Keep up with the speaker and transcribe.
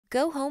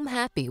Go home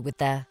happy with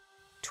the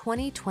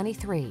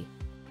 2023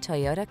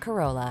 Toyota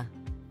Corolla.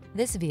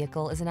 This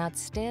vehicle is an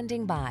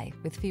outstanding buy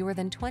with fewer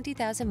than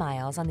 20,000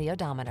 miles on the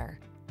odometer.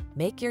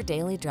 Make your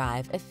daily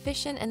drive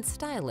efficient and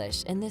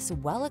stylish in this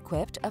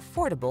well-equipped,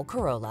 affordable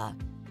Corolla.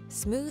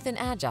 Smooth and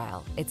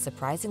agile, its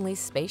surprisingly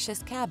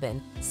spacious cabin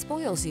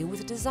spoils you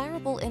with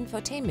desirable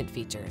infotainment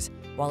features,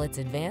 while its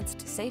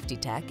advanced safety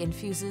tech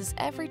infuses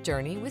every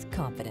journey with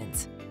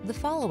confidence. The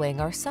following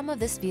are some of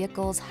this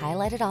vehicle's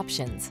highlighted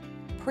options: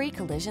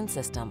 pre-collision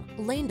system,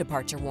 lane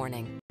departure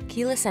warning,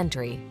 keyless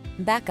entry,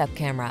 backup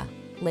camera,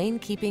 lane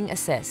keeping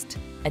assist,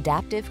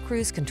 adaptive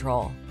cruise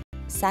control,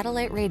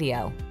 satellite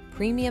radio,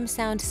 premium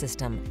sound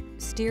system,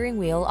 steering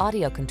wheel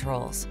audio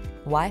controls,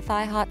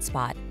 Wi-Fi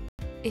hotspot.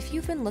 If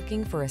you've been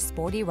looking for a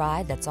sporty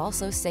ride that's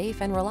also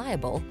safe and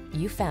reliable,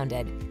 you found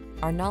it.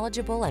 Our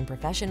knowledgeable and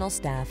professional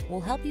staff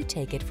will help you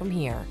take it from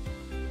here.